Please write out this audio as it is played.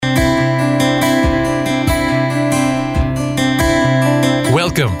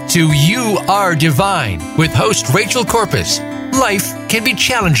Welcome to You Are Divine with host Rachel Corpus. Life can be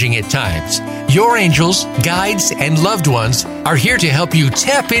challenging at times. Your angels, guides, and loved ones are here to help you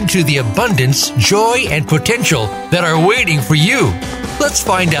tap into the abundance, joy, and potential that are waiting for you. Let's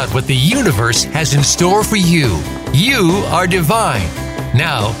find out what the universe has in store for you. You are divine.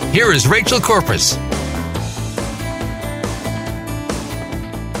 Now, here is Rachel Corpus.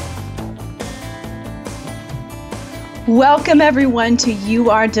 Welcome, everyone, to You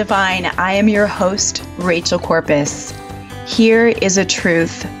Are Divine. I am your host, Rachel Corpus. Here is a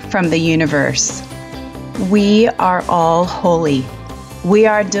truth from the universe. We are all holy. We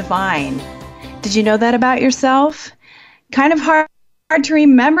are divine. Did you know that about yourself? Kind of hard to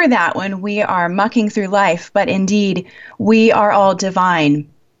remember that when we are mucking through life, but indeed, we are all divine.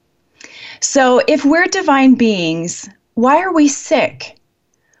 So if we're divine beings, why are we sick?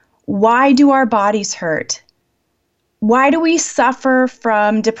 Why do our bodies hurt? Why do we suffer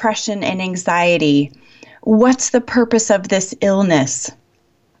from depression and anxiety? What's the purpose of this illness?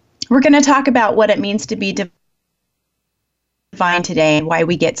 We're going to talk about what it means to be divine today and why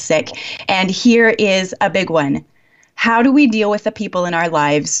we get sick. And here is a big one. How do we deal with the people in our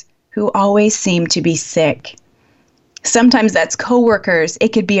lives who always seem to be sick? Sometimes that's coworkers.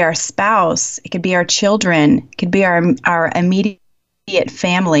 It could be our spouse. It could be our children. It could be our immediate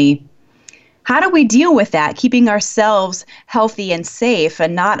family. How do we deal with that, keeping ourselves healthy and safe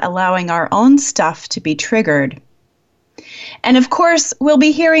and not allowing our own stuff to be triggered? And of course, we'll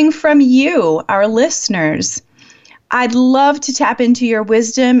be hearing from you, our listeners. I'd love to tap into your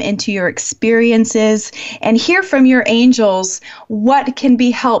wisdom, into your experiences, and hear from your angels what can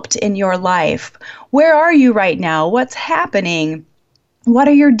be helped in your life. Where are you right now? What's happening? What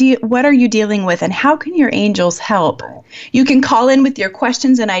are you dealing with, and how can your angels help? You can call in with your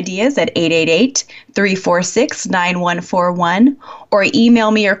questions and ideas at 888-346-9141 or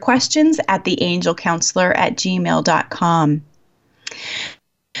email me your questions at theangelcounselor@gmail.com.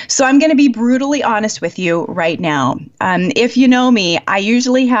 So I'm going to be brutally honest with you right now. If you know me, I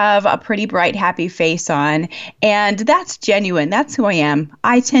usually have a pretty bright, happy face on, and that's genuine. That's who I am.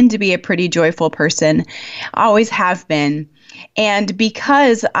 I tend to be a pretty joyful person, always have been. And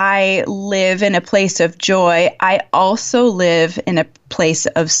because I live in a place of joy, I also live in a place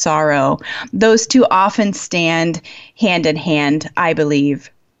of sorrow. Those two often stand hand in hand, I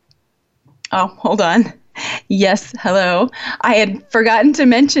believe. Oh, hold on. Yes, hello. I had forgotten to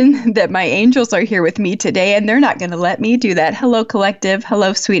mention that my angels are here with me today, and they're not going to let me do that. Hello, collective.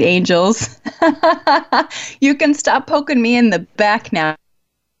 Hello, sweet angels. You can stop poking me in the back now.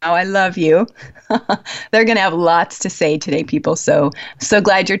 I love you. They're going to have lots to say today, people. So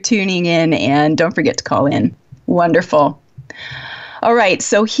glad you're tuning in, and don't forget to call in. Wonderful. All right.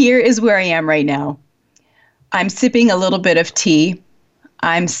 So here is where I am right now. I'm sipping a little bit of tea.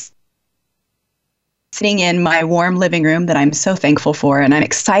 I'm sitting in my warm living room that I'm so thankful for, and I'm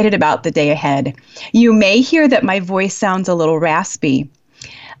excited about the day ahead. You may hear that my voice sounds a little raspy.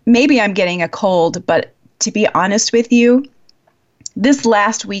 Maybe I'm getting a cold, but to be honest with you, this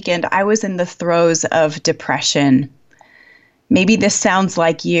last weekend, I was in the throes of depression. Maybe this sounds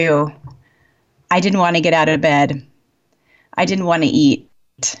like you. I didn't want to get out of bed. I didn't want to eat.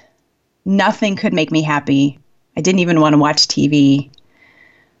 Nothing could make me happy. I didn't even want to watch TV.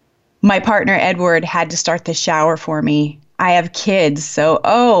 My partner, Edward, had to start the shower for me. I have kids, so,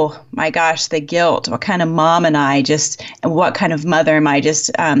 oh my gosh, the guilt. What kind of mom am I and what kind of mother am I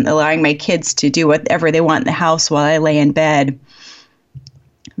just allowing my kids to do whatever they want in the house while I lay in bed?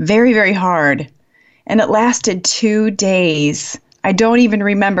 Very, very hard. And it lasted 2 days. I don't even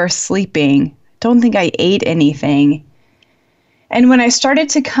remember sleeping. Don't think I ate anything. And when I started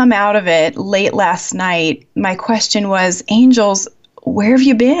to come out of it late last night, my question was, angels, where have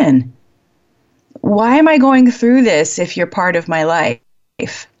you been? Why am I going through this if you're part of my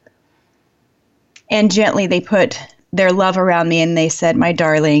life? And gently they put their love around me and they said, my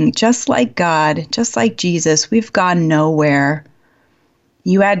darling, just like God, just like Jesus, we've gone nowhere.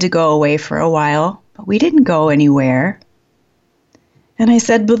 You had to go away for a while, but we didn't go anywhere. And I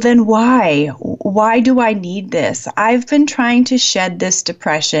said, but then why? Why do I need this? I've been trying to shed this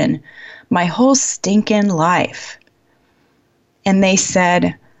depression my whole stinking life. And they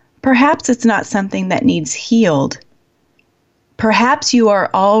said, perhaps it's not something that needs healed. Perhaps you are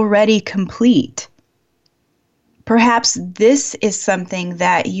already complete. Perhaps this is something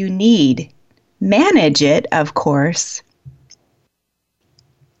that you need. Manage it, of course.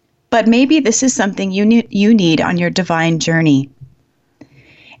 But maybe this is something you need on your divine journey.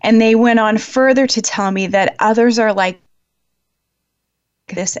 And they went on further to tell me that others are like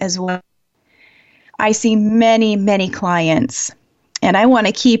this as well. I see many, many clients And I want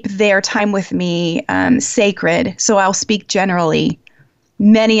to keep their time with me sacred, so I'll speak generally.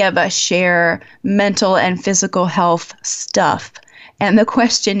 Many of us share mental and physical health stuff. And the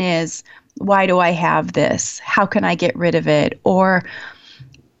question is, why do I have this? How can I get rid of it? Or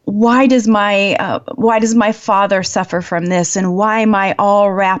why does my father suffer from this? And why am I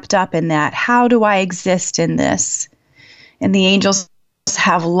all wrapped up in that? How do I exist in this? And the angels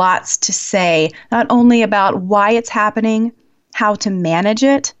have lots to say, not only about why it's happening, how to manage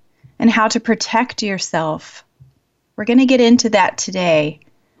it, and how to protect yourself. We're going to get into that today.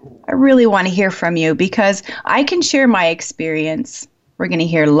 I really want to hear from you because I can share my experience. We're going to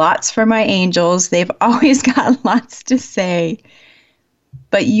hear lots from my angels. They've always got lots to say.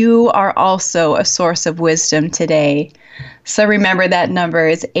 But you are also a source of wisdom today. So remember that number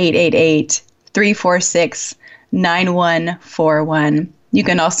is 888-346-9141. You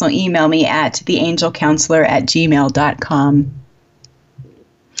can also email me at theangelcounselor@gmail.com.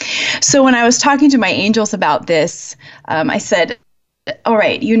 So when I was talking to my angels about this, I said, all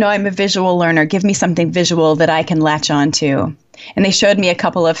right, I'm a visual learner. Give me something visual that I can latch on to. And they showed me a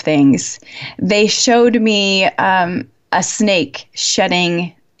couple of things. They showed me a snake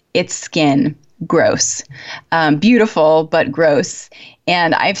shedding its skin. Gross. Beautiful, but gross.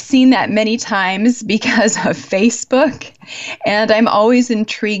 And I've seen that many times because of Facebook. And I'm always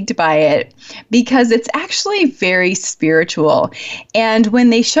intrigued by it because it's actually very spiritual. And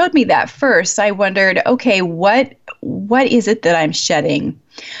when they showed me that first, I wondered, okay, what is it that I'm shedding?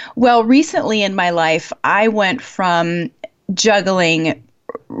 Well, recently in my life, I went from juggling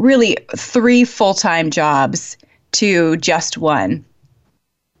really 3 full-time jobs to just one.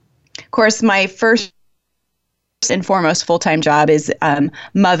 Of course, my first and foremost full-time job is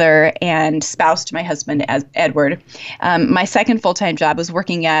mother and spouse to my husband, Edward. My second full-time job was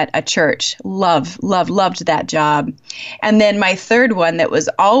working at a church. Loved that job. And then my third one that was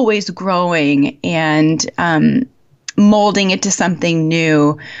always growing and molding it to something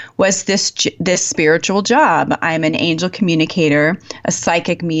new was this spiritual job. I'm an angel communicator, a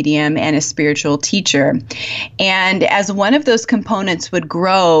psychic medium, and a spiritual teacher. And as one of those components would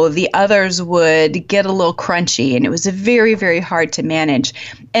grow, the others would get a little crunchy, and it was very, very hard to manage.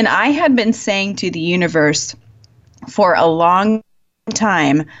 And I had been saying to the universe for a long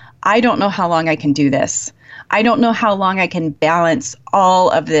time, I don't know how long I can do this. I don't know how long I can balance all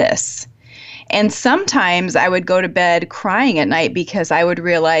of this. And sometimes I would go to bed crying at night because I would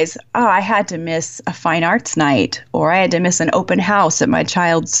realize, I had to miss a fine arts night, or I had to miss an open house at my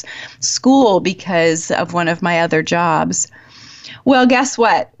child's school because of one of my other jobs. Well, guess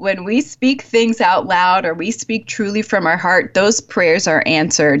what? When we speak things out loud or we speak truly from our heart, those prayers are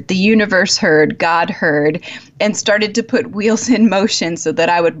answered. The universe heard, God heard, and started to put wheels in motion so that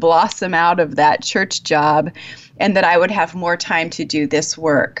I would blossom out of that church job and that I would have more time to do this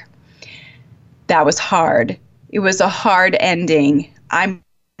work. That was hard. It was a hard ending. I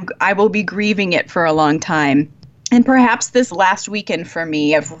will be grieving it for a long time. And perhaps this last weekend for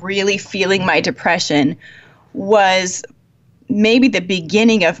me of really feeling my depression was maybe the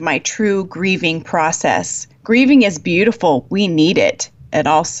beginning of my true grieving process. Grieving is beautiful. We need it. It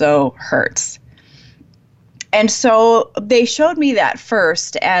also hurts. And so they showed me that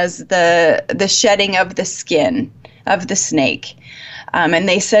first as the shedding of the skin of the snake. And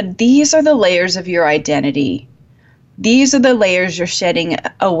they said, these are the layers of your identity. These are the layers you're shedding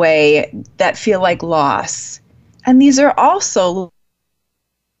away that feel like loss. And these are also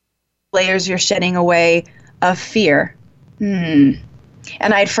layers you're shedding away of fear. And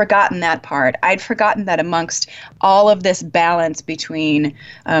I'd forgotten that part. I'd forgotten that amongst all of this balance between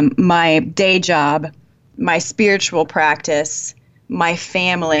my day job, my spiritual practice, my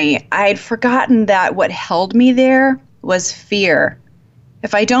family, I'd forgotten that what held me there was fear.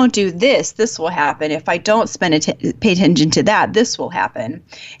 If I don't do this, this will happen. If I don't pay attention to that, this will happen.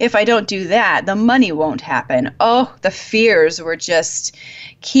 If I don't do that, the money won't happen. Oh, the fears were just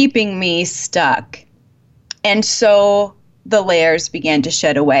keeping me stuck. And so the layers began to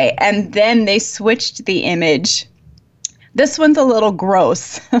shed away. And then they switched the image. This one's a little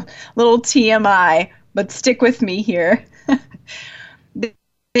gross, little TMI, but stick with me here.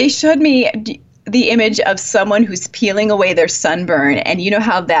 They showed me the image of someone who's peeling away their sunburn. And you know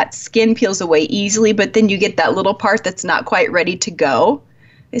how that skin peels away easily, but then you get that little part that's not quite ready to go?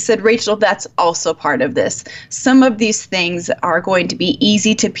 They said, Rachel, that's also part of this. Some of these things are going to be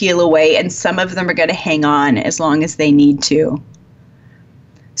easy to peel away, and some of them are going to hang on as long as they need to.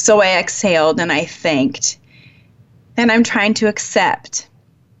 So I exhaled and I thanked. And I'm trying to accept.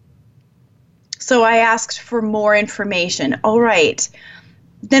 So I asked for more information. All right.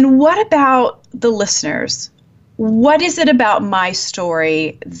 Then what about the listeners? what is it about my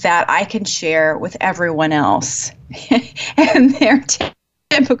story that I can share with everyone else? And their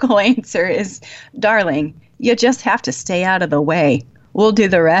typical answer is, darling, you just have to stay out of the way. We'll do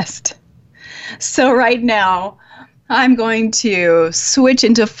the rest. So right now, I'm going to switch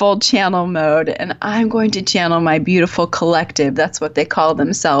into full channel mode, and I'm going to channel my beautiful collective. That's what they call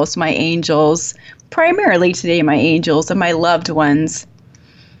themselves, my angels. Primarily today, my angels and my loved ones.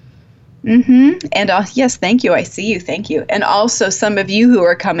 And yes, thank you. I see you. Thank you. And also some of you who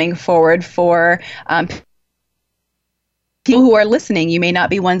are coming forward for people who are listening. You may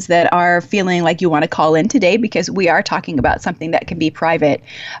not be ones that are feeling like you want to call in today because we are talking about something that can be private.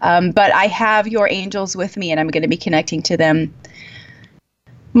 But I have your angels with me, and I'm going to be connecting to them.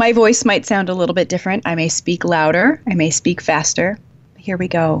 My voice might sound a little bit different. I may speak louder. I may speak faster. Here we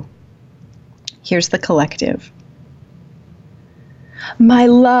go. Here's the collective. My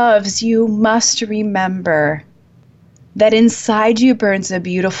loves, you must remember that inside you burns a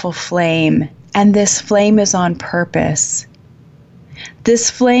beautiful flame, and this flame is on purpose. This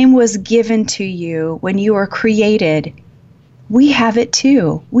flame was given to you when you were created. We have it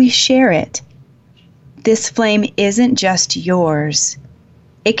too. We share it. This flame isn't just yours.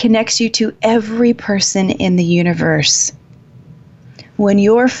 It connects you to every person in the universe. When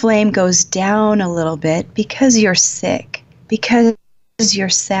your flame goes down a little bit because you're sick, because you're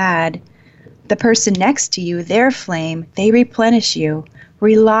sad, the person next to you, their flame, they replenish you.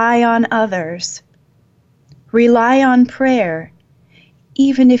 Rely on others. Rely on prayer.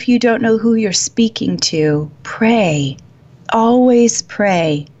 Even if you don't know who you're speaking to, pray. Always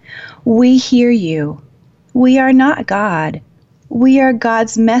pray. We hear you. We are not God. We are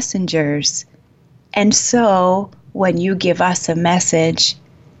God's messengers. And so, when you give us a message,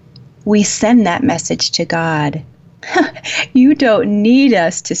 we send that message to God. You don't need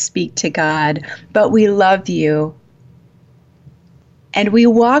us to speak to God, but we love you. And we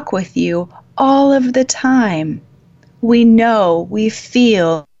walk with you all of the time. We know, we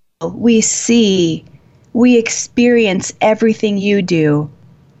feel, we see, we experience everything you do.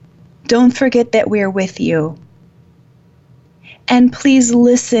 Don't forget that we're with you. And please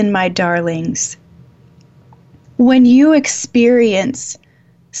listen, my darlings. When you experience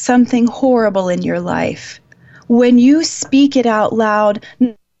something horrible in your life, when you speak it out loud,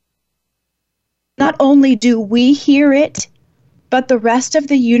 not only do we hear it, but the rest of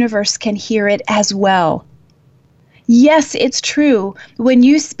the universe can hear it as well. Yes, it's true. When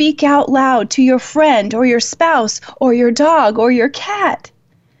you speak out loud to your friend or your spouse or your dog or your cat,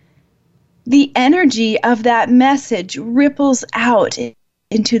 the energy of that message ripples out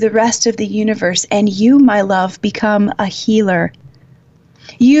into the rest of the universe, and you, my love, become a healer.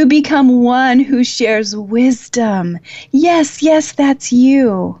 You become one who shares wisdom. Yes, yes, that's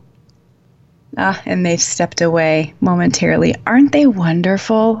you. And they've stepped away momentarily. Aren't they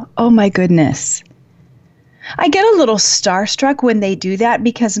wonderful? Oh my goodness. I get a little starstruck when they do that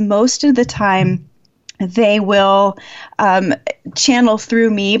because most of the time they will channel through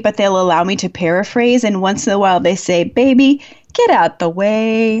me, but they'll allow me to paraphrase. And once in a while they say, baby, get out the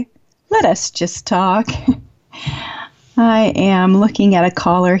way. Let us just talk. I am looking at a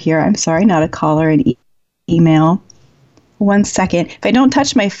caller here. I'm sorry, not a caller, an email. 1 second. If I don't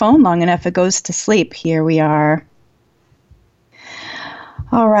touch my phone long enough, it goes to sleep. Here we are.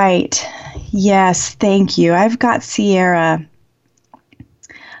 All right. Yes, thank you. I've got Sierra.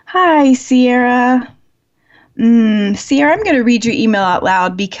 Hi, Sierra. Sierra, I'm going to read your email out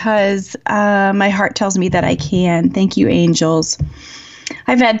loud because my heart tells me that I can. Thank you, angels.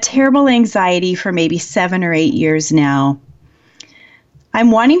 I've had terrible anxiety for maybe 7 or 8 years now.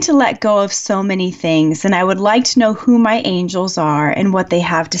 I'm wanting to let go of so many things, and I would like to know who my angels are and what they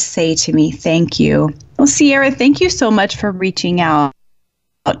have to say to me. Thank you. Well, Sierra, thank you so much for reaching out.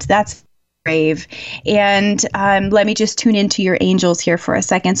 That's brave. And let me just tune into your angels here for a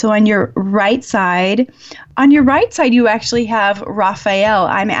second. So on your right side, you actually have Raphael.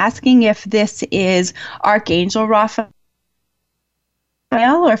 I'm asking if this is Archangel Raphael,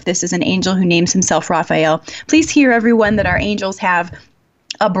 or if this is an angel who names himself Raphael. Please hear, everyone, that our angels have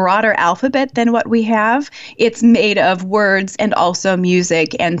a broader alphabet than what we have. It's made of words and also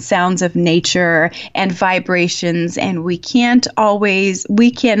music and sounds of nature and vibrations, and we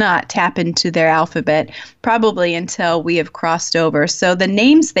cannot tap into their alphabet probably until we have crossed over. So the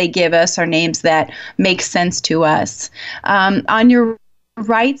names they give us are names that make sense to us. On your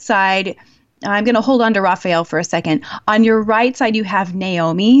right side, I'm going to hold on to Raphael for a second. On your right side, you have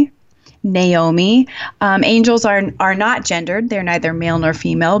Naomi. Naomi. Angels are not gendered. They're neither male nor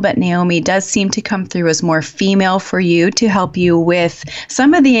female, but Naomi does seem to come through as more female for you to help you with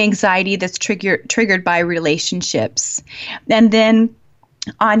some of the anxiety that's triggered by relationships. And then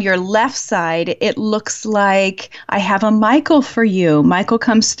on your left side, it looks like I have a Michael for you. Michael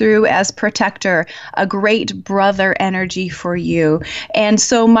comes through as protector, a great brother energy for you. And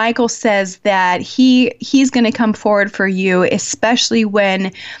so Michael says that he's going to come forward for you, especially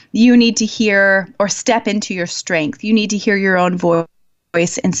when you need to hear or step into your strength. You need to hear your own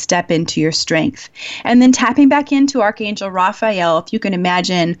voice and step into your strength. And then tapping back into Archangel Raphael, if you can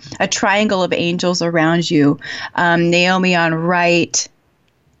imagine a triangle of angels around you, Naomi on right,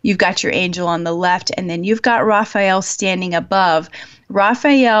 you've got your angel on the left, and then you've got Raphael standing above.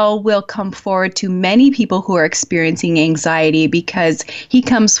 Raphael will come forward to many people who are experiencing anxiety because he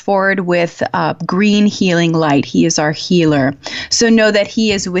comes forward with green healing light. He is our healer. So know that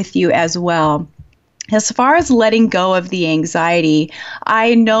he is with you as well. As far as letting go of the anxiety,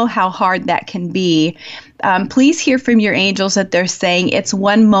 I know how hard that can be. Please hear from your angels that they're saying it's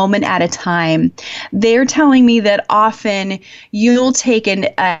one moment at a time. They're telling me that often you'll take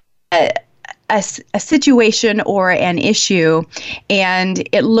a situation or an issue, and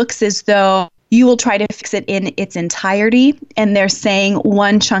it looks as though you will try to fix it in its entirety, and they're saying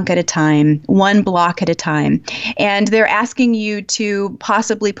one chunk at a time, one block at a time. And they're asking you to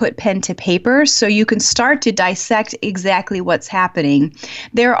possibly put pen to paper so you can start to dissect exactly what's happening.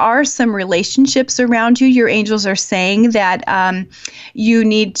 There are some relationships around you. Your angels are saying that you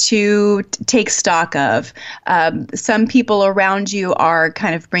need to take stock of. Some people around you are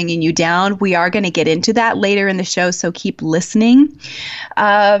kind of bringing you down. We are going to get into that later in the show, so keep listening.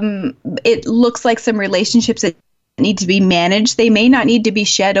 It looks like some relationships that need to be managed. They may not need to be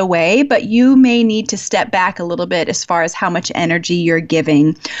shed away, but you may need to step back a little bit as far as how much energy you're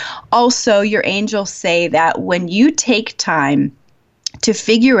giving. Also, your angels say that when you take time to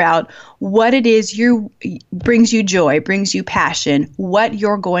figure out what it is brings you joy, brings you passion, what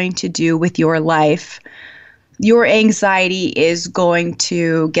you're going to do with your life, your anxiety is going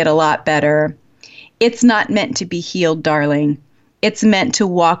to get a lot better. It's not meant to be healed, darling. It's meant to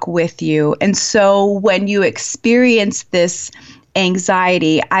walk with you. And so when you experience this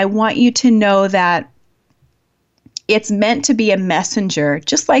anxiety, I want you to know that it's meant to be a messenger,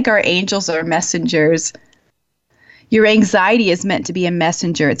 just like our angels are messengers. Your anxiety is meant to be a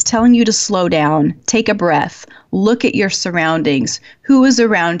messenger. It's telling you to slow down, take a breath, look at your surroundings, who is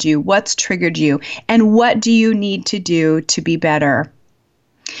around you, what's triggered you, and what do you need to do to be better?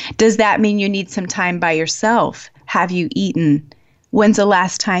 Does that mean you need some time by yourself? Have you eaten? When's the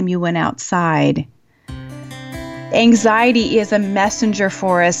last time you went outside? Anxiety is a messenger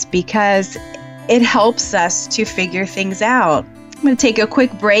for us because it helps us to figure things out. I'm going to take a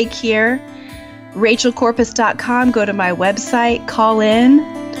quick break here. RachelCorpus.com, go to my website, call in,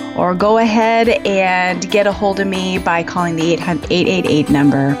 or go ahead and get a hold of me by calling the 888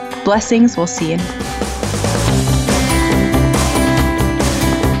 number. Blessings, we'll see you.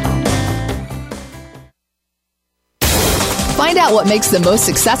 Find out what makes the most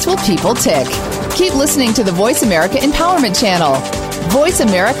successful people tick. Keep listening to the Voice America Empowerment Channel.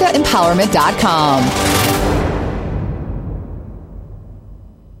 VoiceAmericaEmpowerment.com.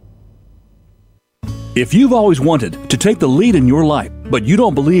 If you've always wanted to take the lead in your life, but you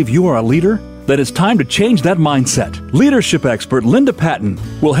don't believe you are a leader, then it's time to change that mindset. Leadership expert Linda Patton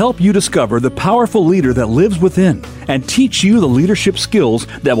will help you discover the powerful leader that lives within and teach you the leadership skills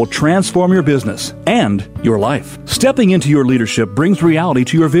that will transform your business and your life. Stepping into your leadership brings reality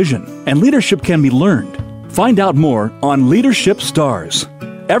to your vision, and leadership can be learned. Find out more on Leadership Stars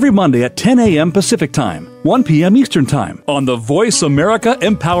every Monday at 10 a.m. Pacific Time, 1 p.m. Eastern Time on the Voice America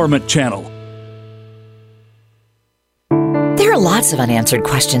Empowerment Channel. There are lots of unanswered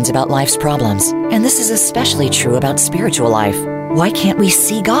questions about life's problems, and this is especially true about spiritual life. Why can't we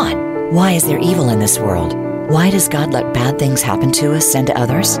see God? Why is there evil in this world? Why does God let bad things happen to us and to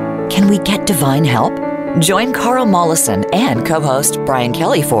others? Can we get divine help? Join Carl Mollison and co-host Brian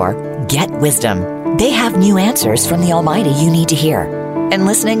Kelly for Get Wisdom. They have new answers from the Almighty you need to hear, and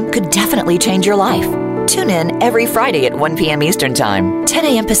listening could definitely change your life. Tune in every Friday at 1 p.m. Eastern Time, 10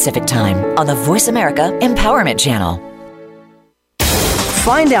 a.m. Pacific Time on the Voice America Empowerment Channel.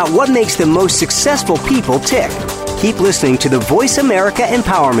 Find out what makes the most successful people tick. Keep listening to the Voice America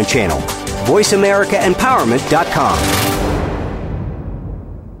Empowerment Channel. VoiceAmericaEmpowerment.com.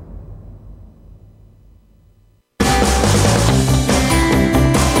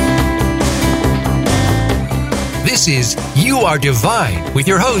 This is You Are Divine with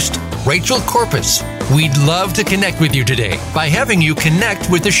your host, Rachel Corpus. We'd love to connect with you today by having you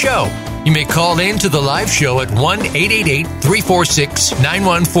connect with the show. You may call in to the live show at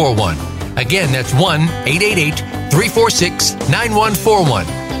 1-888-346-9141. Again, that's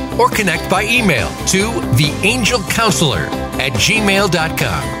 1-888-346-9141. Or connect by email to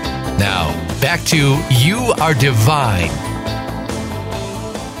theangelcounselor@gmail.com. Now, back to You Are Divine.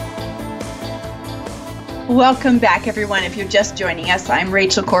 Welcome back, everyone. If you're just joining us, I'm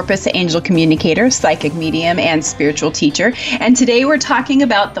Rachel Corpus, angel communicator, psychic medium, and spiritual teacher. And today we're talking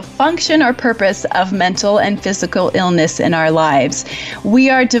about the function or purpose of mental and physical illness in our lives. We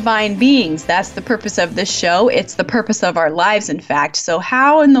are divine beings. That's the purpose of this show. It's the purpose of our lives, in fact. So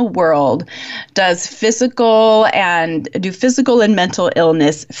how in the world do physical and mental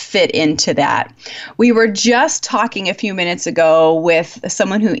illness fit into that? We were just talking a few minutes ago with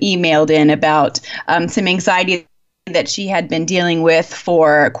someone who emailed in about some anxiety that she had been dealing with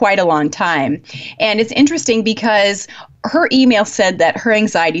for quite a long time. And it's interesting because her email said that her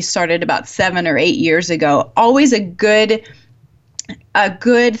anxiety started about 7 or 8 years ago. Always a good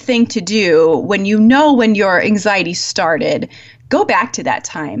thing to do when you know when your anxiety started. Go back to that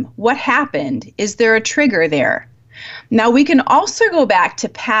time. What happened? Is there a trigger there? Now, we can also go back to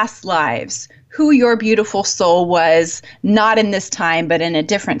past lives, who your beautiful soul was, not in this time, but in a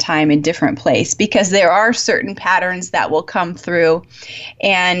different time, in different place, because there are certain patterns that will come through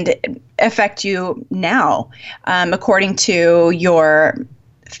and affect you now, according to your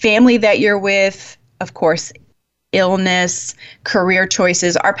family that you're with, of course, illness, career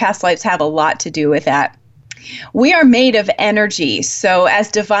choices. Our past lives have a lot to do with that. We are made of energy. So as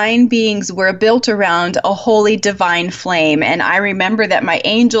divine beings, we're built around a holy divine flame. And I remember that my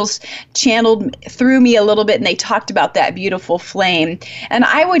angels channeled through me a little bit and they talked about that beautiful flame. And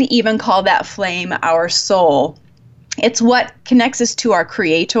I would even call that flame our soul. It's what connects us to our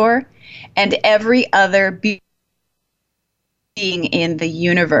Creator and every other being in the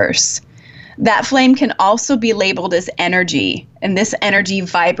universe. That flame can also be labeled as energy, and this energy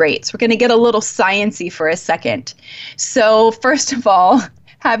vibrates. We're going to get a little sciencey for a second. So first of all,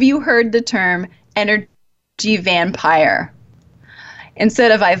 have you heard the term energy vampire?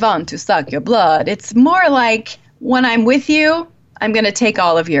 Instead of I want to suck your blood, it's more like when I'm with you, I'm going to take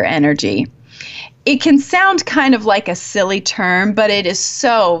all of your energy. It can sound kind of like a silly term, but it is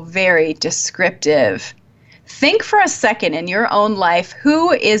so very descriptive. Think for a second in your own life,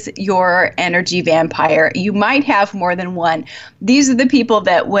 who is your energy vampire? You might have more than one. These are the people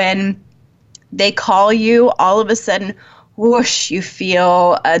that when they call you, all of a sudden, whoosh, you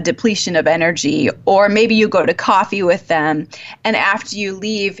feel a depletion of energy. Or maybe you go to coffee with them, and after you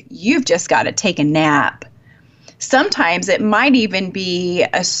leave, you've just got to take a nap. Sometimes it might even be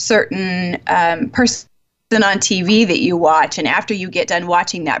a certain person on TV that you watch, and after you get done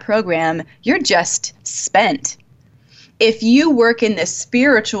watching that program, you're just spent. If you work in the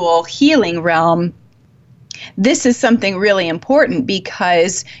spiritual healing realm, this is something really important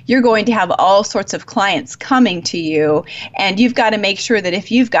because you're going to have all sorts of clients coming to you, and you've got to make sure that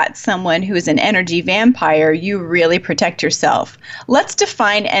if you've got someone who is an energy vampire, you really protect yourself. Let's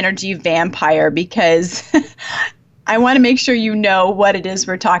define energy vampire because I want to make sure you know what it is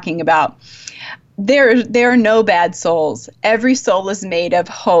we're talking about. There are no bad souls. Every soul is made of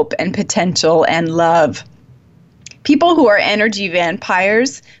hope and potential and love. People who are energy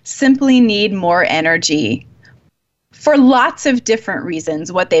vampires simply need more energy for lots of different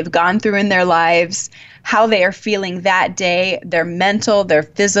reasons, what they've gone through in their lives, how they are feeling that day, their mental, their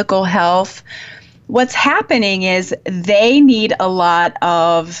physical health. What's happening is they need a lot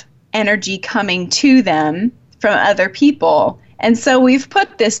of energy coming to them from other people. And so we've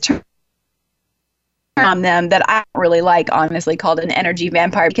put this term on them that I don't really like, honestly, called an energy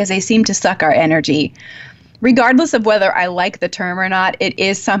vampire because they seem to suck our energy. Regardless of whether I like the term or not, it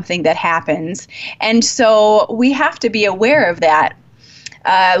is something that happens. And so we have to be aware of that.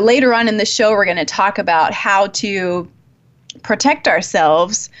 Later on in the show, we're going to talk about how to protect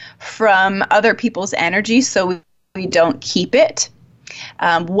ourselves from other people's energy so we don't keep it.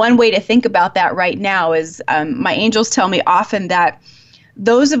 One way to think about that right now is my angels tell me often that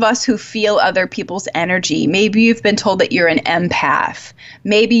those of us who feel other people's energy, maybe you've been told that you're an empath,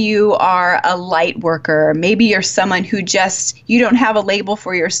 maybe you are a light worker, maybe you're someone who you don't have a label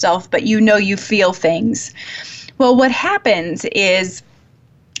for yourself, but you know you feel things. Well, what happens is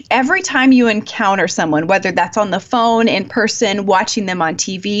every time you encounter someone, whether that's on the phone, in person, watching them on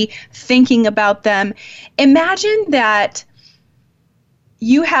TV, thinking about them, imagine that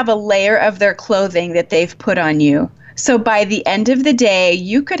you have a layer of their clothing that they've put on you. So by the end of the day,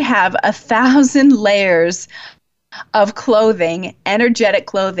 you could have 1,000 layers of clothing, energetic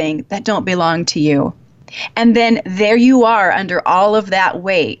clothing that don't belong to you. And then there you are under all of that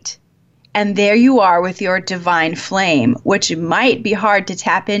weight. And there you are with your divine flame, which might be hard to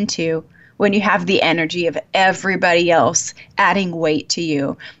tap into when you have the energy of everybody else adding weight to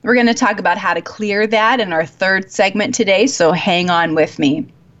you. We're going to talk about how to clear that in our third segment today, so hang on with me.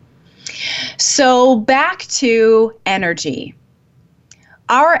 So back to energy.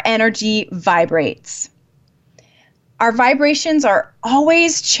 Our energy vibrates. Our vibrations are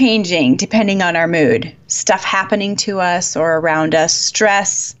always changing depending on our mood. Stuff happening to us or around us,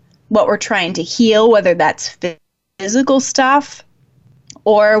 stress, what we're trying to heal, whether that's physical stuff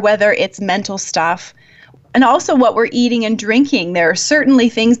or whether it's mental stuff, and also what we're eating and drinking. There are certainly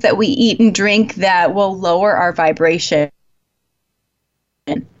things that we eat and drink that will lower our vibration.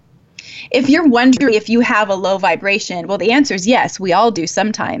 If you're wondering if you have a low vibration, well, the answer is yes, we all do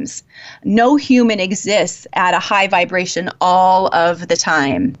sometimes. No human exists at a high vibration all of the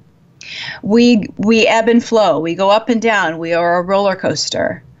time. We ebb and flow. We go up and down. We are a roller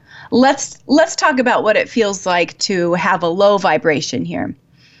coaster. Let's talk about what it feels like to have a low vibration here.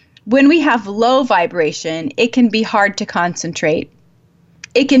 When we have low vibration, it can be hard to concentrate.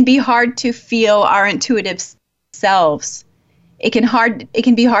 It can be hard to feel our intuitive selves. It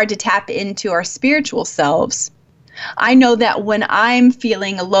can be hard to tap into our spiritual selves. I know that when I'm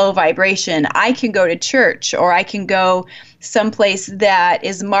feeling a low vibration, I can go to church or I can go someplace that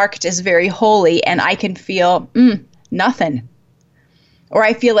is marked as very holy and I can feel nothing. Or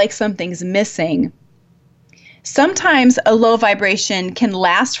I feel like something's missing. Sometimes a low vibration can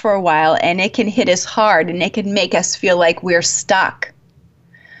last for a while and it can hit us hard and it can make us feel like we're stuck.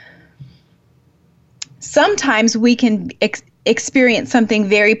 Sometimes we can experience something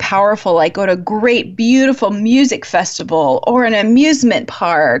very powerful, like go to a great, beautiful music festival or an amusement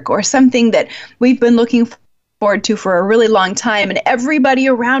park or something that we've been looking forward to for a really long time. And everybody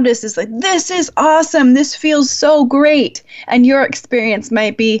around us is like, this is awesome. This feels so great. And your experience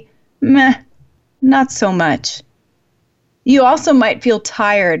might be, meh, not so much. You also might feel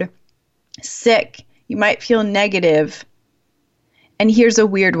tired, sick. You might feel negative. And here's a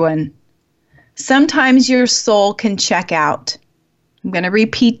weird one. Sometimes your soul can check out. I'm going to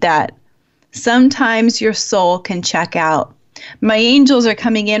repeat that. Sometimes your soul can check out. My angels are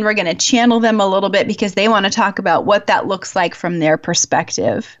coming in. We're going to channel them a little bit because they want to talk about what that looks like from their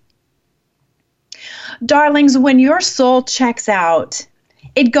perspective. Darlings, when your soul checks out,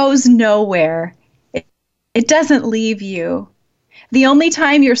 it goes nowhere. It doesn't leave you. The only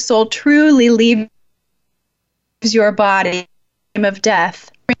time your soul truly leaves your body is of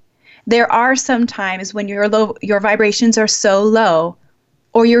death. There are some times when your vibrations are so low,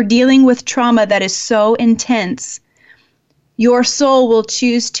 or you're dealing with trauma that is so intense, your soul will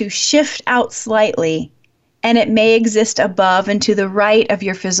choose to shift out slightly, and it may exist above and to the right of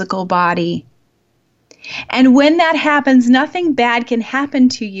your physical body. And when that happens, nothing bad can happen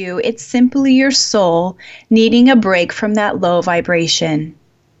to you. It's simply your soul needing a break from that low vibration.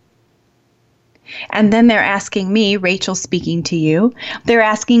 And then they're asking me, Rachel speaking to you, they're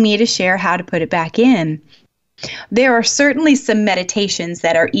asking me to share how to put it back in. There are certainly some meditations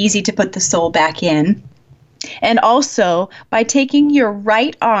that are easy to put the soul back in. And also, by taking your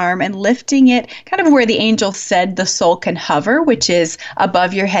right arm and lifting it kind of where the angel said the soul can hover, which is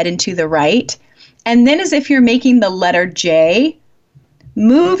above your head and to the right. And then as if you're making the letter J,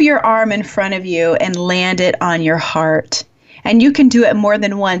 move your arm in front of you and land it on your heart. And you can do it more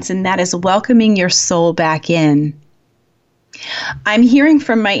than once, and that is welcoming your soul back in. I'm hearing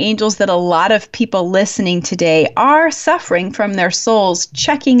from my angels that a lot of people listening today are suffering from their souls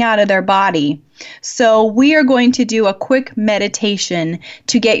checking out of their body. So we are going to do a quick meditation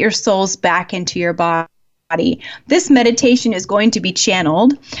to get your souls back into your body. This meditation is going to be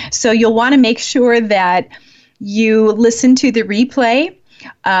channeled, so you'll want to make sure that you listen to the replay.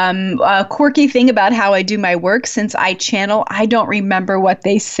 A quirky thing about how I do my work, since I channel, I don't remember what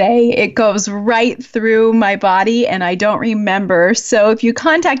they say. It goes right through my body and I don't remember. So if you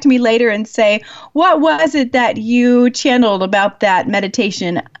contact me later and say, what was it that you channeled about that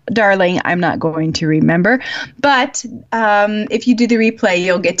meditation, darling, I'm not going to remember. But if you do the replay,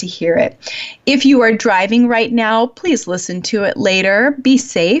 you'll get to hear it. If you are driving right now, please listen to it later. Be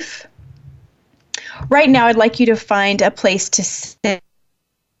safe. Right now, I'd like you to find a place to sit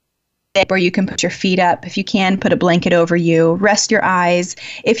where you can put your feet up. If you can, put a blanket over you. Rest your eyes.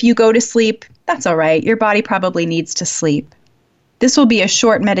 If you go to sleep, that's all right. Your body probably needs to sleep. This will be a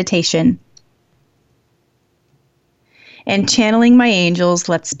short meditation. And channeling my angels,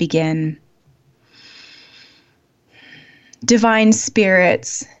 let's begin. Divine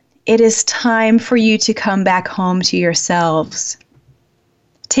spirits, it is time for you to come back home to yourselves.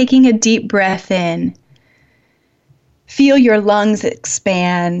 Taking a deep breath in, feel your lungs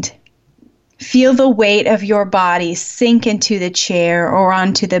expand. Feel the weight of your body sink into the chair or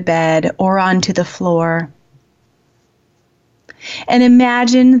onto the bed or onto the floor. And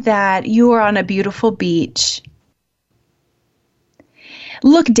imagine that you are on a beautiful beach.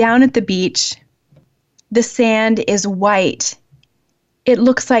 Look down at the beach. The sand is white. It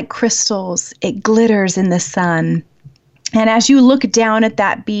looks like crystals. It glitters in the sun. And as you look down at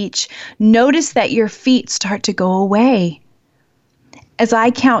that beach, notice that your feet start to go away. As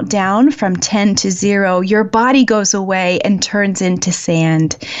I count down from 10 to 0, your body goes away and turns into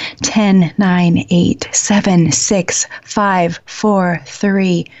sand. 10, 9, 8, 7, 6, 5, 4,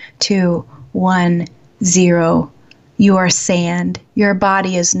 3, 2, 1, 0. You are sand. Your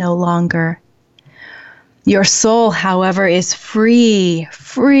body is no longer. Your soul, however, is free,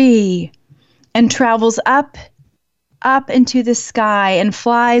 and travels up into the sky and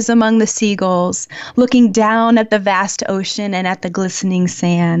flies among the seagulls, looking down at the vast ocean and at the glistening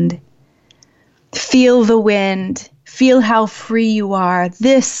sand. Feel the wind. Feel how free you are.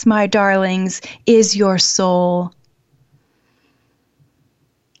 This, my darlings, is your soul.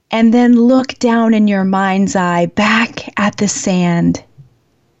 And then look down in your mind's eye back at the sand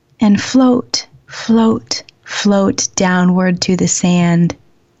and float downward to the sand,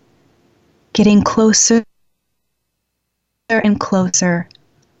 getting closer and closer.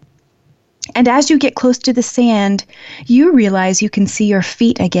 And as you get close to the sand, you realize you can see your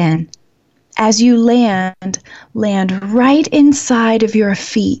feet again. As you land right inside of your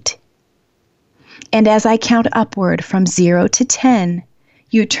feet. And as I count upward from 0 to 10,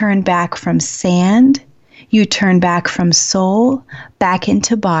 you turn back from sand, you turn back from soul, back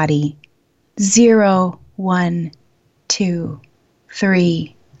into body. 0, 1, 2,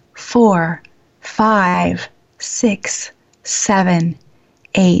 3, 4, 5, 6, 7,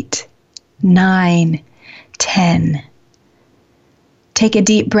 8, 9, 10. Take a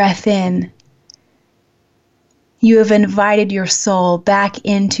deep breath in. You have invited your soul back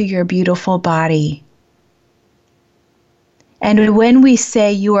into your beautiful body. And when we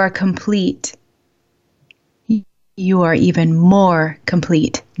say you are complete, you are even more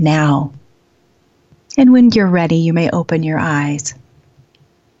complete now. And when you're ready, you may open your eyes.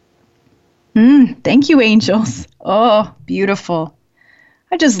 Thank you, angels. Oh, beautiful.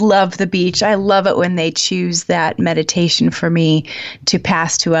 I just love the beach. I love it when they choose that meditation for me to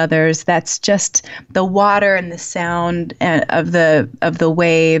pass to others. That's just the water and the sound of the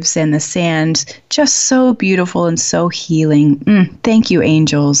waves and the sand, just so beautiful and so healing. Thank you,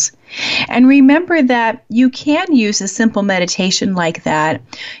 angels. And remember that you can use a simple meditation like that.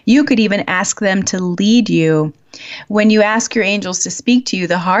 You could even ask them to lead you. When you ask your angels to speak to you,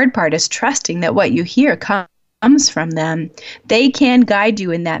 the hard part is trusting that what you hear comes from them. They can guide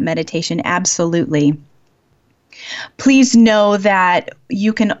you in that meditation, absolutely. Please know that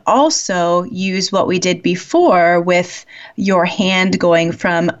you can also use what we did before with your hand going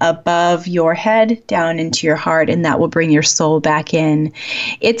from above your head down into your heart, and that will bring your soul back in.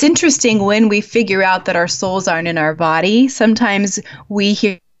 It's interesting when we figure out that our souls aren't in our body. Sometimes we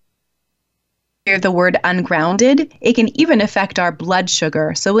hear the word ungrounded. It can even affect our blood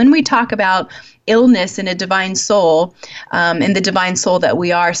sugar. So when we talk about illness in a divine soul, in the divine soul that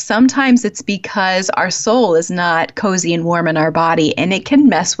we are, sometimes it's because our soul is not cozy and warm in our body, and it can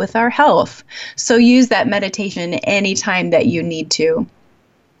mess with our health. So use that meditation anytime that you need to.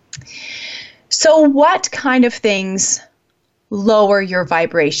 So what kind of things lower your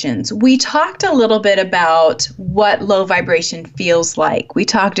vibrations? We talked a little bit about what low vibration feels like. We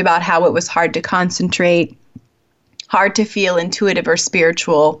talked about how it was hard to concentrate, hard to feel intuitive or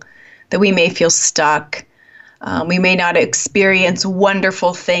spiritual, that we may feel stuck. We may not experience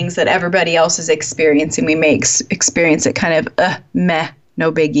wonderful things that everybody else is experiencing. We may experience it kind of, meh,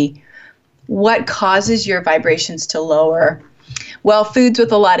 no biggie. What causes your vibrations to lower? Well, foods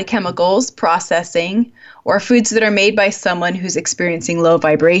with a lot of chemicals, processing, or foods that are made by someone who's experiencing low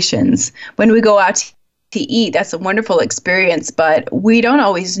vibrations. When we go out to eat, that's a wonderful experience, but we don't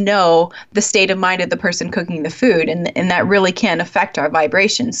always know the state of mind of the person cooking the food, and that really can affect our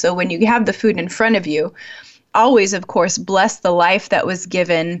vibrations. So when you have the food in front of you, always, of course, bless the life that was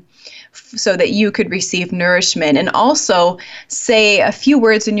given so that you could receive nourishment, and also say a few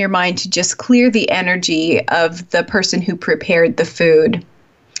words in your mind to just clear the energy of the person who prepared the food.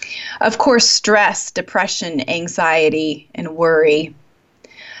 Of course, stress, depression, anxiety, and worry.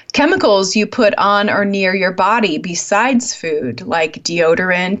 Chemicals you put on or near your body besides food, like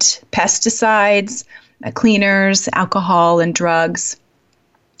deodorant, pesticides, cleaners, alcohol, and drugs.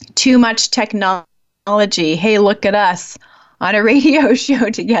 Too much technology. Hey, look at us on a radio show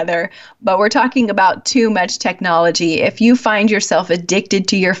together, but we're talking about too much technology. If you find yourself addicted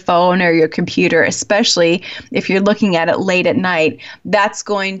to your phone or your computer, especially if you're looking at it late at night, that's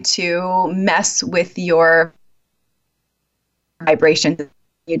going to mess with your vibration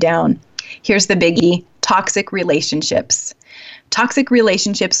you down. Here's the biggie: toxic relationships. Toxic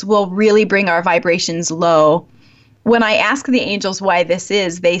relationships will really bring our vibrations low. When I ask the angels why this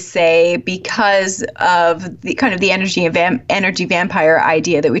is, they say because of the kind of the energy vampire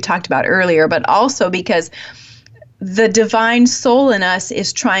idea that we talked about earlier, but also because the divine soul in us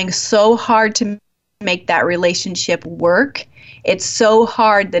is trying so hard to make that relationship work. It's so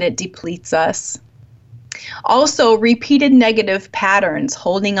hard that it depletes us. Also, repeated negative patterns,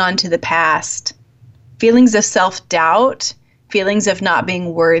 holding on to the past, feelings of self-doubt, feelings of not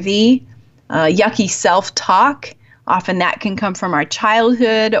being worthy, yucky self-talk. Often that can come from our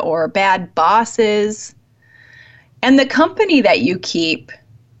childhood or bad bosses. And the company that you keep.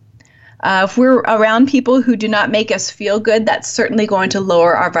 If we're around people who do not make us feel good, that's certainly going to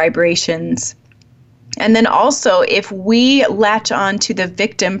lower our vibrations. And then also, if we latch on to the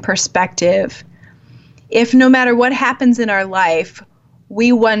victim perspective, if no matter what happens in our life,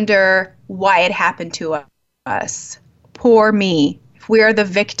 we wonder why it happened to us. Poor me. If we are the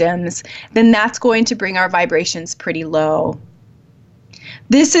victims, then that's going to bring our vibrations pretty low.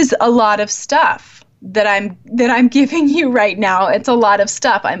 This is a lot of stuff that I'm giving you right now. It's a lot of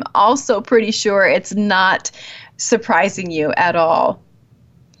stuff. I'm also pretty sure it's not surprising you at all.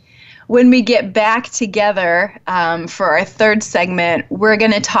 When we get back together for our third segment, we're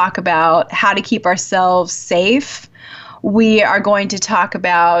going to talk about how to keep ourselves safe. We are going to talk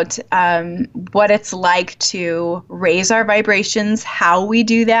about what it's like to raise our vibrations, how we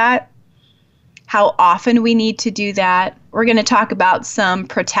do that, how often we need to do that. We're going to talk about some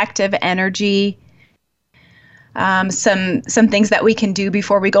protective energy, some things that we can do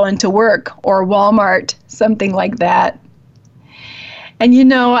before we go into work or Walmart, something like that. And you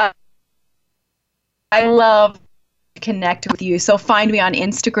know, I love to connect with you. So find me on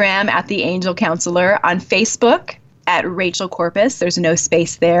Instagram at The Angel Counselor, on Facebook at Rachel Corpus. There's no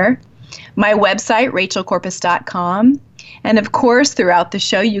space there. My website, rachelcorpus.com. And of course, throughout the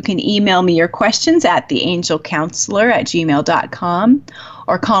show, you can email me your questions at theangelcounselor@gmail.com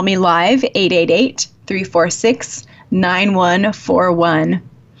or call me live, 888-346-9141.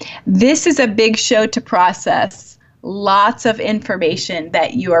 This is a big show to process. Lots of information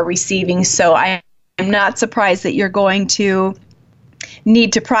that you are receiving. So I'm not surprised that you're going to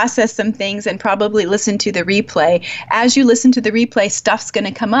need to process some things and probably listen to the replay. As you listen to the replay, stuff's going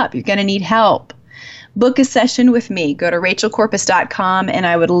to come up. You're going to need help. Book a session with me. Go to rachelcorpus.com, and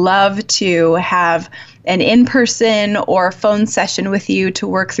I would love to have an in-person or phone session with you to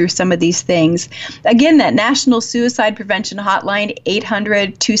work through some of these things. Again, that National Suicide Prevention Hotline,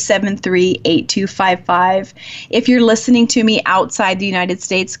 800-273-8255. If you're listening to me outside the United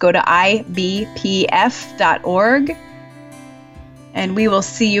States, go to ibpf.org. And we will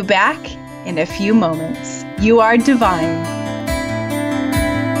see you back in a few moments. You are divine.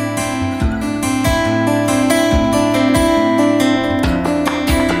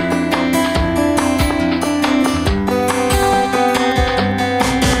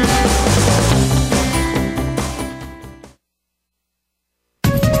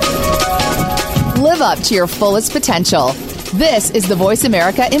 Live up to your fullest potential. This is the Voice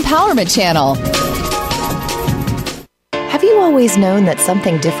America Empowerment Channel. Have you always known that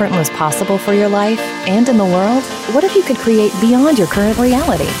something different was possible for your life and in the world? What if you could create beyond your current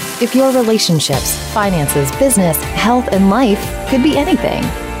reality? If your relationships, finances, business, health, and life could be anything,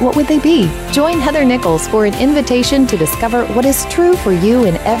 what would they be? Join Heather Nichols for an invitation to discover what is true for you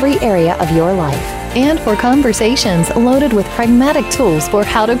in every area of your life, and for conversations loaded with pragmatic tools for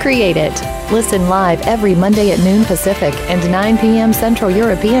how to create it. Listen live every Monday at noon Pacific and 9 p.m. Central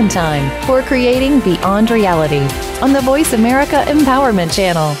European Time for Creating Beyond Reality on the Voice America Empowerment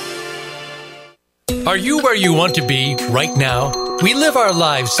Channel. Are you where you want to be right now? We live our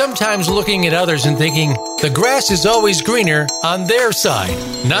lives sometimes looking at others and thinking the grass is always greener on their side,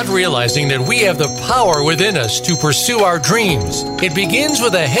 not realizing that we have the power within us to pursue our dreams. It begins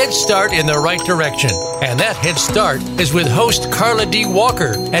with a head start in the right direction, and that head start is with host Carla D.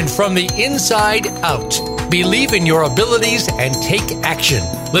 Walker and From the Inside Out. Believe in your abilities and take action.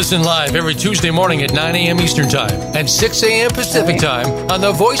 Listen live every Tuesday morning at 9 a.m. Eastern Time and 6 a.m. Pacific Time on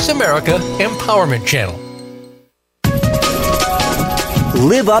the Voice America Empowerment Channel.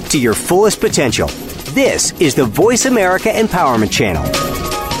 Live up to your fullest potential. This is the Voice America Empowerment Channel.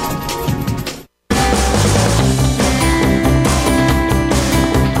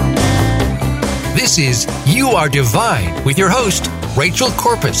 This This is You Are Divine with your host, Rachel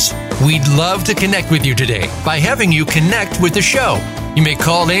Corpus. We'd love to connect with you today by having you connect with the show. You may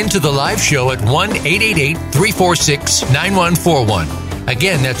call in to the live show at 1-888-346-9141.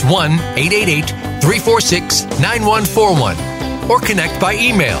 Again, that's 1-888-346-9141. Or connect by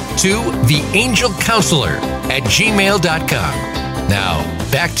email to theangelcounselor@gmail.com. Now,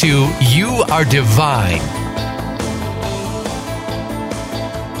 back to You Are Divine.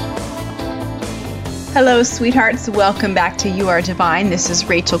 Hello, sweethearts. Welcome back to You Are Divine. This is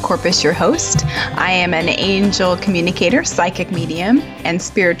Rachel Corpus, your host. I am an angel communicator, psychic medium, and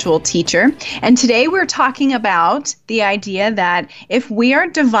spiritual teacher. And today we're talking about the idea that if we are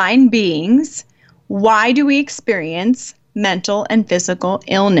divine beings, why do we experience mental and physical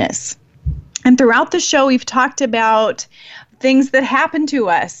illness? And throughout the show, we've talked about things that happen to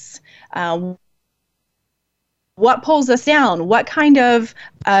us, what pulls us down? What kind of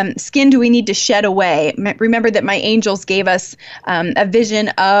skin do we need to shed away? Remember that my angels gave us a vision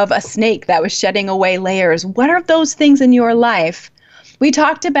of a snake that was shedding away layers. What are those things in your life? We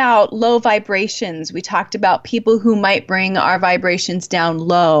talked about low vibrations. We talked about people who might bring our vibrations down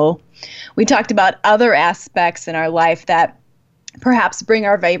low. We talked about other aspects in our life that perhaps bring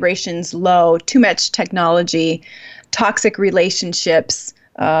our vibrations low. Too much technology, toxic relationships,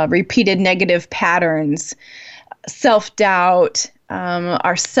 repeated negative patterns, self-doubt,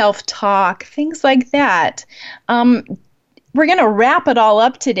 our self-talk, things like that. We're going to wrap it all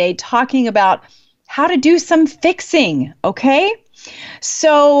up today talking about how to do some fixing, okay?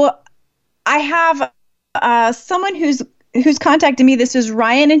 So I have someone who's contacted me. This is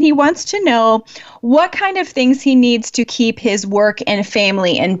Ryan, and he wants to know what kind of things he needs to keep his work and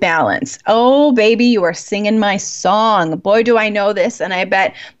family in balance. Oh, baby, you are singing my song. Boy, do I know this, and I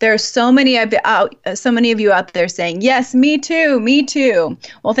bet there's so many of you out there saying, yes, me too, me too.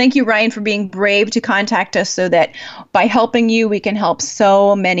 Well, thank you, Ryan, for being brave to contact us so that by helping you, we can help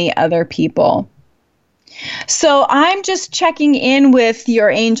so many other people. So I'm just checking in with your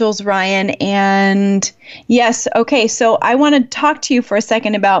angels, Ryan, and yes, okay, so I want to talk to you for a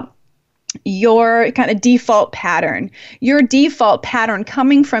second about your kind of default pattern. Your default pattern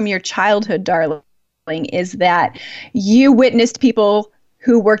coming from your childhood, darling, is that you witnessed people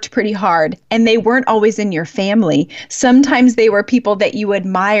who worked pretty hard, and they weren't always in your family. Sometimes they were people that you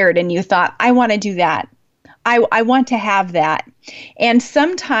admired, and you thought, I want to do that. I want to have that. And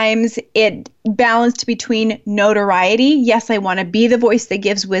sometimes it balanced between notoriety. Yes, I want to be the voice that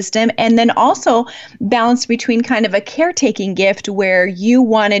gives wisdom. And then also balanced between kind of a caretaking gift where you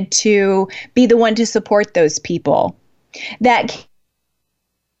wanted to be the one to support those people. That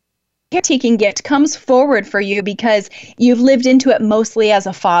caretaking gift comes forward for you because you've lived into it mostly as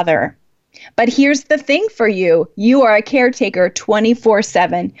a father. But here's the thing for you. You are a caretaker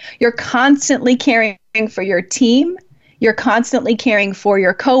 24/7. You're constantly caring for your team. You're constantly caring for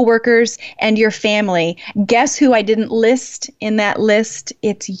your coworkers and your family. Guess who I didn't list in that list?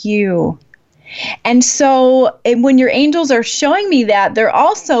 It's you. And so when your angels are showing me that, they're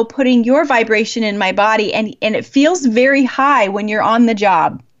also putting your vibration in my body, and it feels very high when you're on the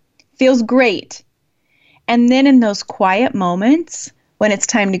job. Feels great. And then in those quiet moments, when it's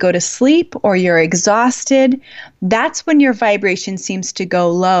time to go to sleep or you're exhausted, that's when your vibration seems to go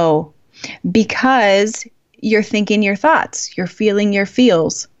low because you're thinking your thoughts, you're feeling your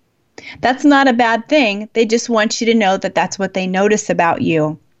feels. That's not a bad thing. They just want you to know that that's what they notice about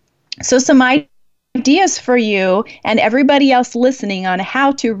you. So some ideas for you and everybody else listening on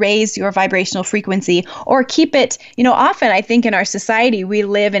how to raise your vibrational frequency or keep it, often I think in our society we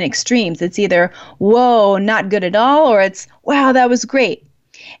live in extremes. It's either, whoa, not good at all, or it's, wow, that was great.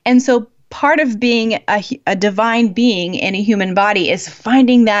 And so part of being a divine being in a human body is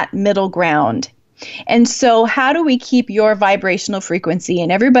finding that middle ground. And so how do we keep your vibrational frequency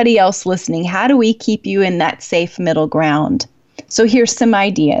and everybody else listening, how do we keep you in that safe middle ground? So here's some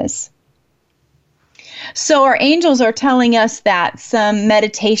ideas. So our angels are telling us that some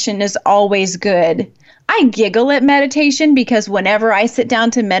meditation is always good. I giggle at meditation because whenever I sit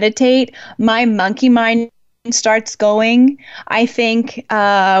down to meditate, my monkey mind starts going. I think,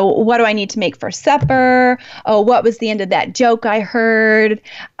 what do I need to make for supper? Oh, what was the end of that joke I heard?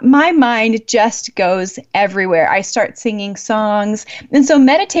 My mind just goes everywhere. I start singing songs. And so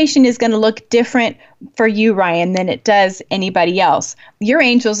meditation is going to look different for you, Ryan, than it does anybody else. Your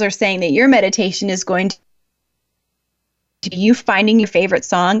angels are saying that your meditation is going to you finding your favorite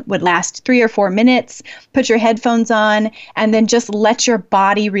song would last 3 or 4 minutes, put your headphones on, and then just let your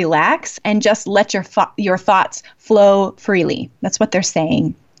body relax and just let your thoughts flow freely. That's what they're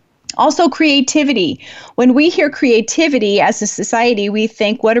saying. Also, creativity. When we hear creativity as a society, we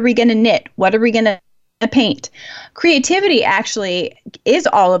think, what are we going to knit? What are we going to paint? Creativity actually is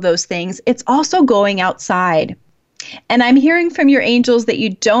all of those things. It's also going outside. And I'm hearing from your angels that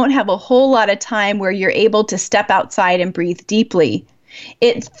you don't have a whole lot of time where you're able to step outside and breathe deeply.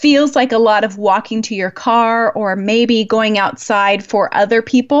 It feels like a lot of walking to your car or maybe going outside for other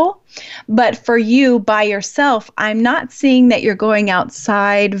people. But for you by yourself, I'm not seeing that you're going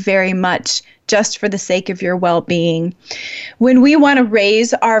outside very much just for the sake of your well-being. When we want to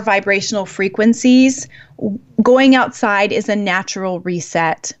raise our vibrational frequencies, going outside is a natural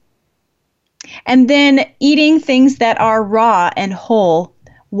reset. And then eating things that are raw and whole,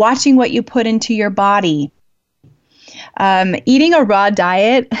 watching what you put into your body. Eating a raw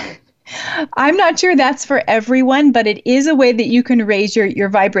diet, I'm not sure that's for everyone, but it is a way that you can raise your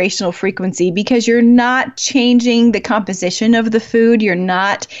vibrational frequency because you're not changing the composition of the food. You're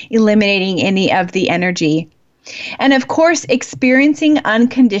not eliminating any of the energy. And of course, experiencing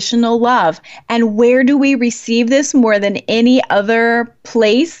unconditional love. And where do we receive this more than any other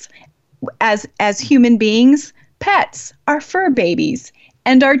place as human beings? Pets, our fur babies,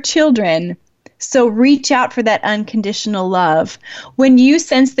 and our children. So reach out for that unconditional love. When you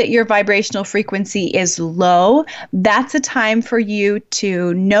sense that your vibrational frequency is low, that's a time for you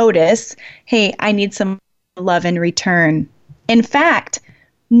to notice, hey, I need some love in return. In fact,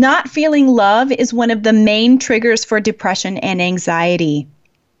 not feeling love is one of the main triggers for depression and anxiety.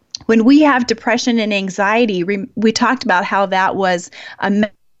 When we have depression and anxiety, we talked about how that was a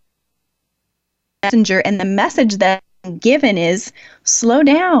messenger, and the message that's given is slow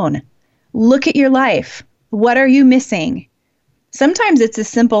down. Look at your life. What are you missing? Sometimes it's as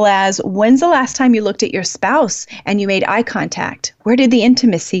simple as, when's the last time you looked at your spouse and you made eye contact? Where did the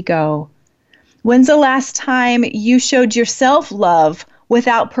intimacy go? When's the last time you showed yourself love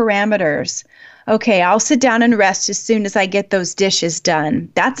without parameters? Okay, I'll sit down and rest as soon as I get those dishes done.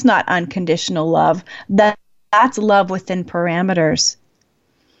 That's not unconditional love. That's love within parameters.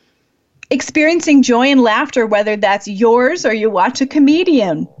 Experiencing joy and laughter, whether that's yours or you watch a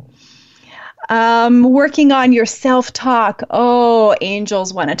comedian. Working on your self-talk. Oh,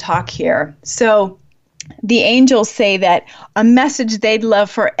 angels want to talk here. So the angels say that a message they'd love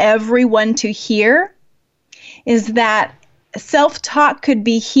for everyone to hear is that self-talk could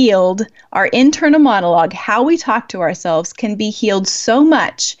be healed. Our internal monologue, how we talk to ourselves, can be healed so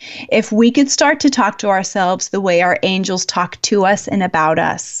much if we could start to talk to ourselves the way our angels talk to us and about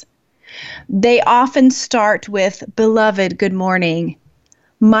us. They often start with, beloved, good morning.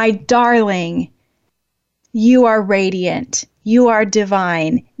 My darling, you are radiant. You are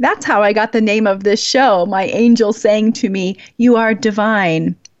divine. That's how I got the name of this show. My angel saying to me, you are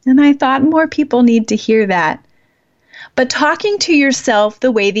divine. And I thought more people need to hear that. But talking to yourself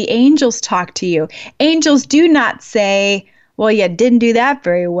the way the angels talk to you. Angels do not say, well, you didn't do that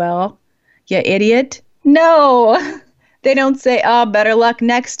very well, you idiot. No. They don't say, oh, better luck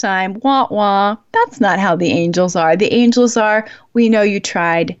next time, wah, wah. That's not how the angels are. The angels are, we know you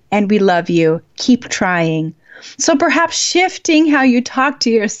tried, and we love you. Keep trying. So perhaps shifting how you talk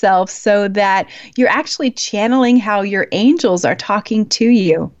to yourself so that you're actually channeling how your angels are talking to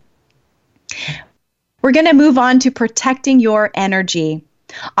you. We're going to move on to protecting your energy.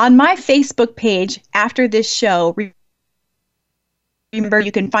 On my Facebook page after this show, remember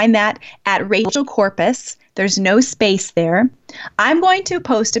you can find that at Rachel Corpus. There's no space there. I'm going to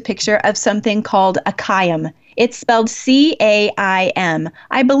post a picture of something called a Caim. It's spelled C-A-I-M.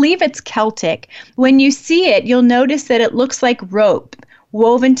 I believe it's Celtic. When you see it, you'll notice that it looks like rope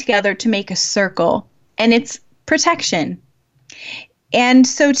woven together to make a circle, and it's protection. And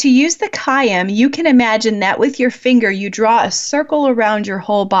so to use the Caim, you can imagine that with your finger, you draw a circle around your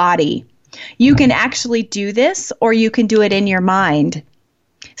whole body. You can actually do this, or you can do it in your mind.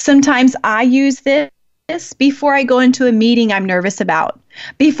 Sometimes I use this before I go into a meeting I'm nervous about,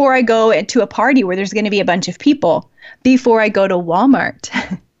 before I go into a party where there's going to be a bunch of people, before I go to Walmart,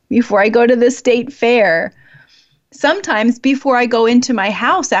 before I go to the state fair, sometimes before I go into my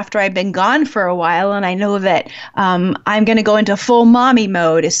house after I've been gone for a while and I know that I'm going to go into full mommy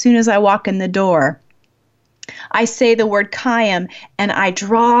mode as soon as I walk in the door. I say the word Caim and I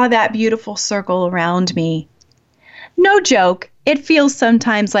draw that beautiful circle around me. No joke. It feels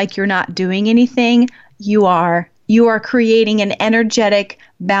sometimes like you're not doing anything. You are. You are creating an energetic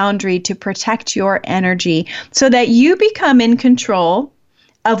boundary to protect your energy so that you become in control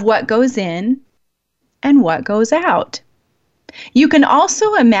of what goes in and what goes out. You can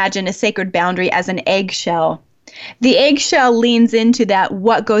also imagine a sacred boundary as an eggshell. The eggshell leans into that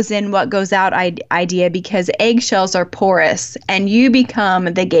what goes in, what goes out idea, because eggshells are porous and you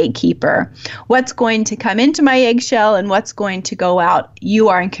become the gatekeeper. What's going to come into my eggshell and what's going to go out, you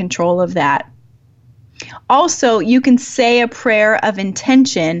are in control of that. Also, you can say a prayer of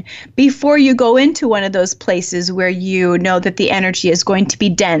intention before you go into one of those places where you know that the energy is going to be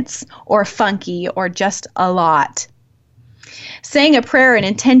dense or funky or just a lot. Saying a prayer and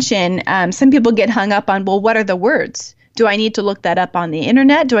intention, some people get hung up on, well, what are the words? Do I need to look that up on the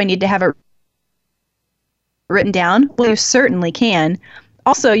internet? Do I need to have it written down? Well, you certainly can.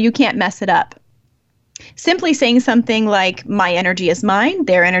 Also, you can't mess it up. Simply saying something like, my energy is mine,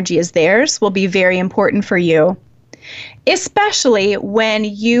 their energy is theirs, will be very important for you, especially when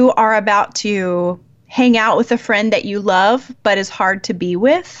you are about to hang out with a friend that you love but is hard to be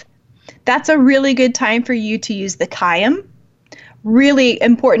with. That's a really good time for you to use the Kayam. Really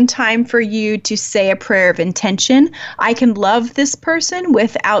important time for you to say a prayer of intention. I can love this person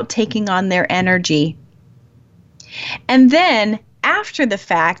without taking on their energy. And then after the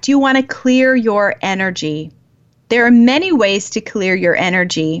fact, you want to clear your energy. There are many ways to clear your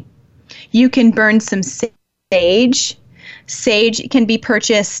energy. You can burn some sage. Sage can be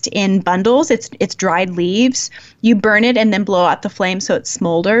purchased in bundles. It's dried leaves. You burn it and then blow out the flame so it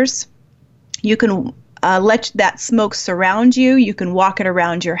smolders. You can let that smoke surround you. You can walk it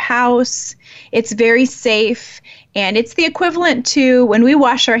around your house. It's very safe, and it's the equivalent to when we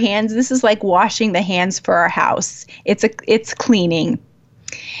wash our hands. This is like washing the hands for our house. It's cleaning.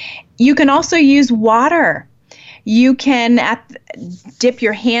 You can also use water. You can dip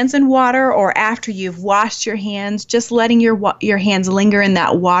your hands in water, or after you've washed your hands, just letting your hands linger in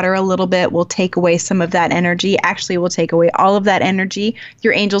that water a little bit will take away some of that energy. Actually, will take away all of that energy.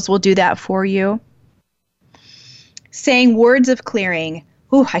 Your angels will do that for you. Saying words of clearing.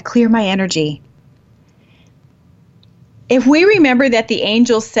 Ooh, I clear my energy. If we remember that the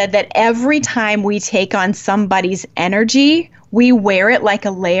angels said that every time we take on somebody's energy, we wear it like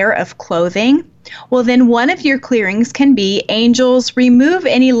a layer of clothing, well, then one of your clearings can be, angels, remove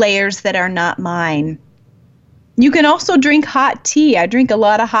any layers that are not mine. You can also drink hot tea. I drink a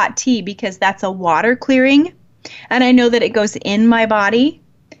lot of hot tea because that's a water clearing, and I know that it goes in my body.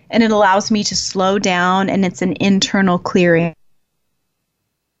 And it allows me to slow down, and it's an internal clearing.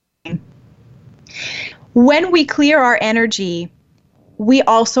 When we clear our energy, we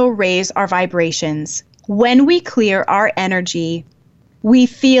also raise our vibrations. When we clear our energy, we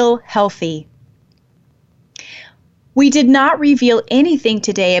feel healthy. We did not reveal anything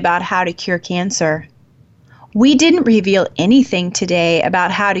today about how to cure cancer. We didn't reveal anything today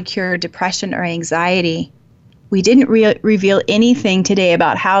about how to cure depression or anxiety. We didn't reveal anything today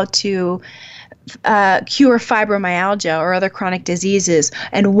about how to cure fibromyalgia or other chronic diseases.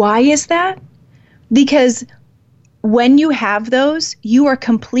 And why is that? Because when you have those, you are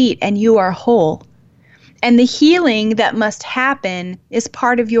complete and you are whole. And the healing that must happen is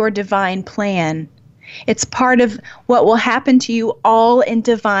part of your divine plan. It's part of what will happen to you all in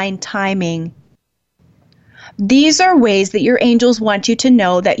divine timing. These are ways that your angels want you to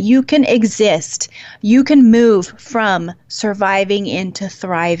know that you can exist. You can move from surviving into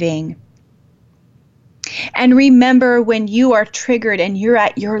thriving. And remember, when you are triggered and you're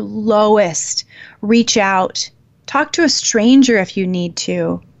at your lowest, reach out. Talk to a stranger if you need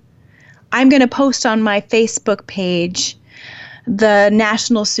to. I'm going to post on my Facebook page the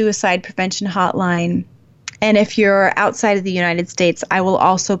National Suicide Prevention Hotline. And if you're outside of the United States, I will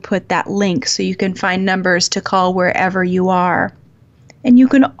also put that link so you can find numbers to call wherever you are. And you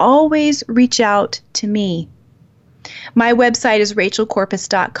can always reach out to me. My website is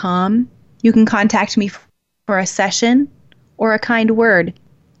rachelcorpus.com. You can contact me for a session or a kind word.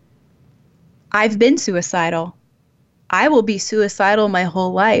 I've been suicidal. I will be suicidal my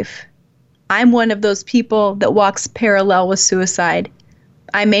whole life. I'm one of those people that walks parallel with suicide.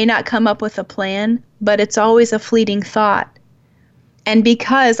 I may not come up with a plan, but it's always a fleeting thought. And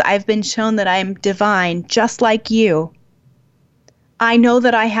because I've been shown that I'm divine, just like you, I know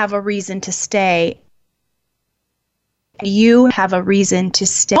that I have a reason to stay. You have a reason to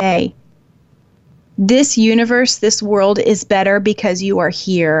stay. This universe, this world is better because you are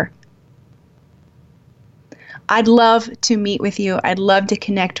here. I'd love to meet with you. I'd love to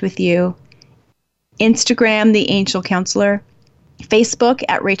connect with you. Instagram, The Angel Counselor. Facebook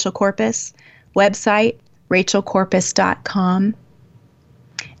at Rachel Corpus. Website, rachelcorpus.com.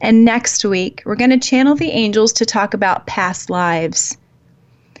 And next week, we're going to channel the angels to talk about past lives.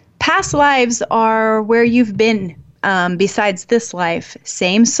 Past lives are where you've been besides this life.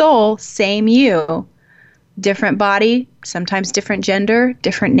 Same soul, same you. Different body, sometimes different gender,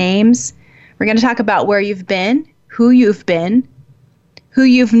 different names. We're going to talk about where you've been, who you've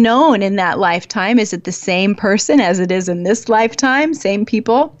known in that lifetime. Is it the same person as it is in this lifetime? Same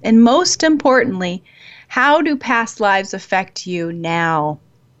people? And most importantly, how do past lives affect you now?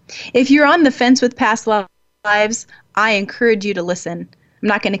 If you're on the fence with past lives, I encourage you to listen. I'm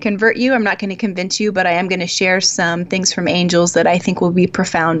not going to convert you. I'm not going to convince you, but I am going to share some things from angels that I think will be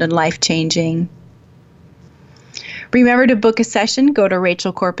profound and life-changing. Remember to book a session. Go to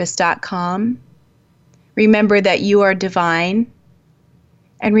rachelcorpus.com. Remember that you are divine.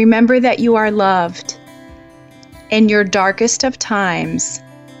 And remember that you are loved. In your darkest of times,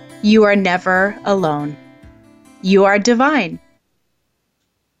 you are never alone. You are divine.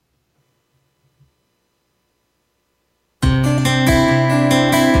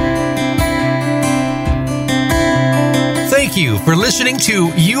 Thank you for listening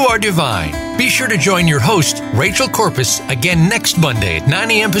to You Are Divine. Be sure to join your host, Rachel Corpus, again next Monday at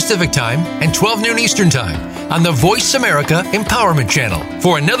 9 a.m. Pacific Time and 12 noon Eastern Time on the Voice America Empowerment Channel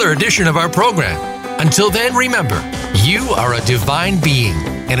for another edition of our program. Until then, remember, you are a divine being,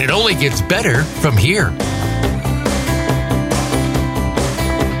 and it only gets better from here.